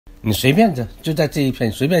你随便就在这一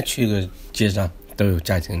片随便去个街上都有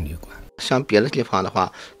家庭旅馆。像别的地方的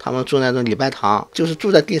话，他们住那种礼拜堂，就是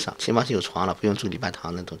住在地上，起码是有床了，不用住礼拜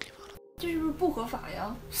堂那种地方了。这是不是不合法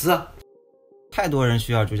呀？是啊，太多人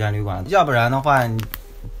需要住家旅馆了，要不然的话，你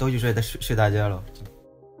都去睡大街了。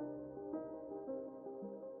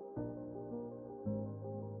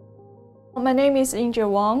My name is Injie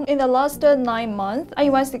Wang. In the last 9 months, I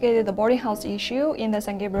investigated the boarding house issue in the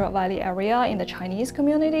San Gabriel Valley area in the Chinese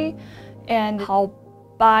community and how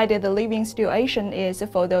bad the living situation is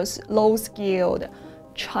for those low-skilled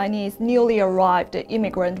Chinese newly arrived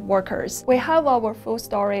immigrant workers. We have our full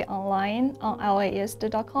story online on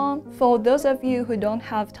laist.com. For those of you who don't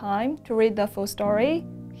have time to read the full story,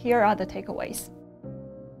 here are the takeaways.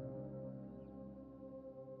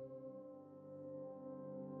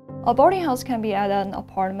 A boarding house can be at an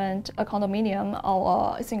apartment, a condominium,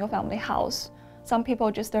 or a single-family house. Some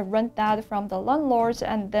people just rent that from the landlords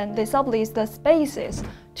and then they sublease the spaces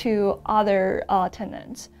to other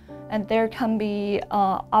tenants. And there can be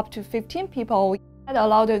up to 15 people. And a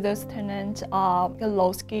lot of those tenants are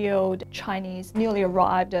low-skilled Chinese newly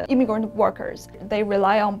arrived immigrant workers. They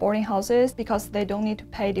rely on boarding houses because they don't need to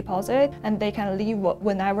pay deposit and they can leave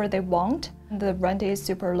whenever they want. The rent is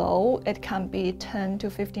super low. It can be $10 to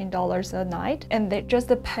 $15 a night and they just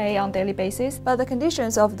pay on daily basis. But the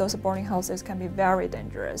conditions of those boarding houses can be very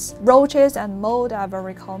dangerous. Roaches and mold are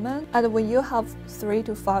very common. And when you have 3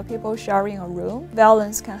 to 5 people sharing a room,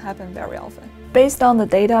 violence can happen very often. Based on the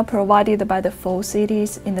data provided by the 4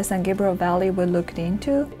 cities in the San Gabriel Valley we looked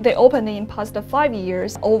into, they opened in past 5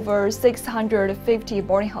 years over 650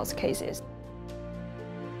 boarding house cases.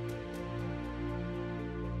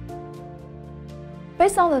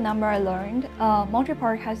 Based on the number I learned, Montreal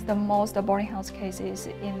Park has the most boarding house cases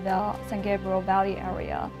in the San Gabriel Valley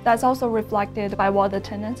area. That's also reflected by what the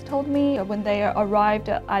tenants told me. When they arrived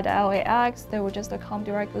at LAX, they would just come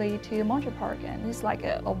directly to Montreal Park, and it's like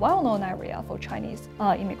a well-known area for Chinese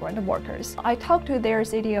immigrant workers. I talked to their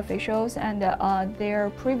city officials and their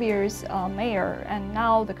previous mayor and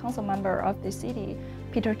now the council member of the city,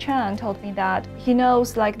 Peter Chan, told me that he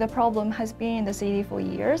knows the problem has been in the city for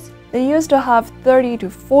years. They used to have 30 to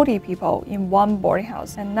 40 people in one boarding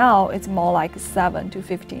house, and now it's more like 7 to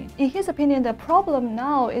 15. In his opinion, the problem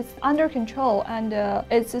now is under control and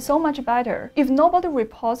it's so much better. If nobody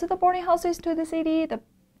reports the boarding houses to the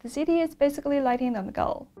city is basically letting them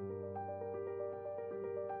go.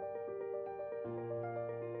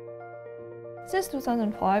 Since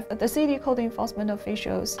 2005, the city code enforcement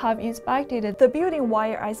officials have inspected the building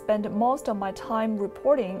where I spent most of my time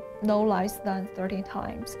reporting no less than 13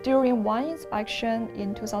 times. During one inspection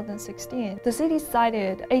in 2016, the city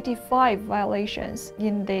cited 85 violations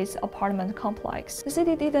in this apartment complex. The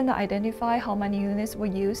city didn't identify how many units were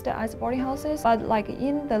used as boarding houses, but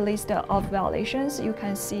in the list of violations, you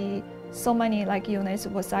can see so many units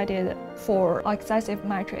were cited for excessive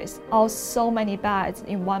mattress or so many beds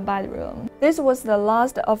in one bedroom. This was the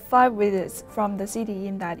last of 5 visits from the city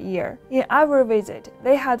in that year. In every visit,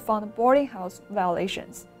 they had found boarding house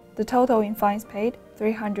violations. The total in fines paid,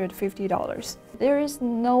 $350. There is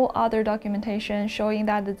no other documentation showing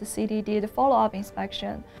that the city did follow-up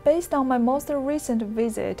inspection. Based on my most recent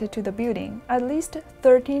visit to the building, at least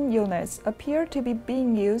 13 units appear to be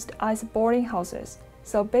being used as boarding houses.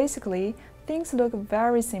 So basically, things look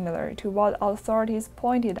very similar to what authorities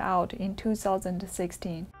pointed out in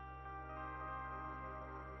 2016.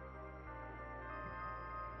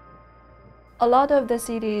 A lot of the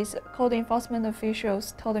city's code enforcement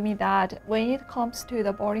officials told me that when it comes to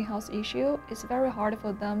the boarding house issue, it's very hard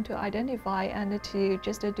for them to identify and to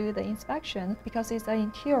just do the inspection because it's an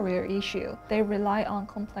interior issue. They rely on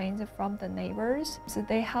complaints from the neighbors, so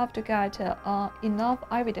they have to get enough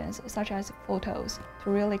evidence, such as photos,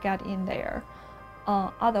 to really get in there.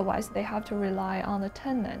 Otherwise, they have to rely on the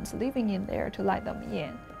tenants living in there to let them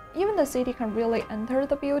in. Even the city can really enter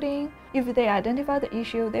the building. If they identify the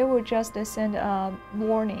issue, they will just send a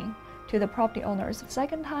warning to the property owners.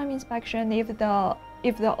 Second time inspection, if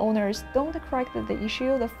the owners don't correct the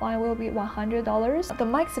issue, the fine will be $100. The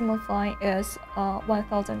maximum fine is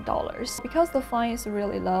 $1,000. Because the fine is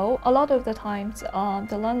really low, a lot of the times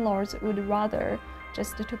the landlords would rather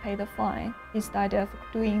just to pay the fine instead of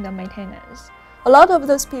doing the maintenance. A lot of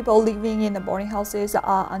those people living in the boarding houses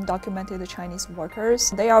are undocumented Chinese workers.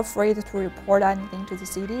 They are afraid to report anything to the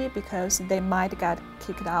city because they might get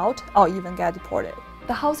kicked out or even get deported.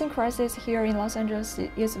 The housing crisis here in Los Angeles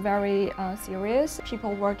is very serious.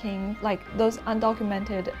 People working, those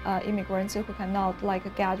undocumented immigrants who cannot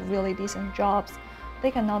get really decent jobs, they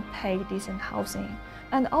cannot pay decent housing.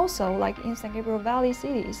 And also, in San Gabriel Valley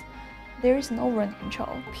cities, there is no rent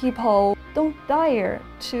control. People don't dare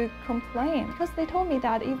to complain because they told me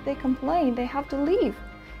that if they complain, they have to leave.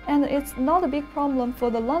 And it's not a big problem for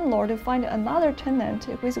the landlord to find another tenant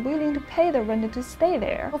who is willing to pay the rent to stay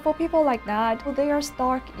there. But for people like that, they are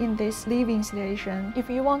stuck in this living situation. If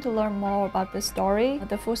you want to learn more about the story,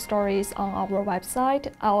 the full story is on our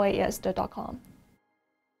website, laes.com.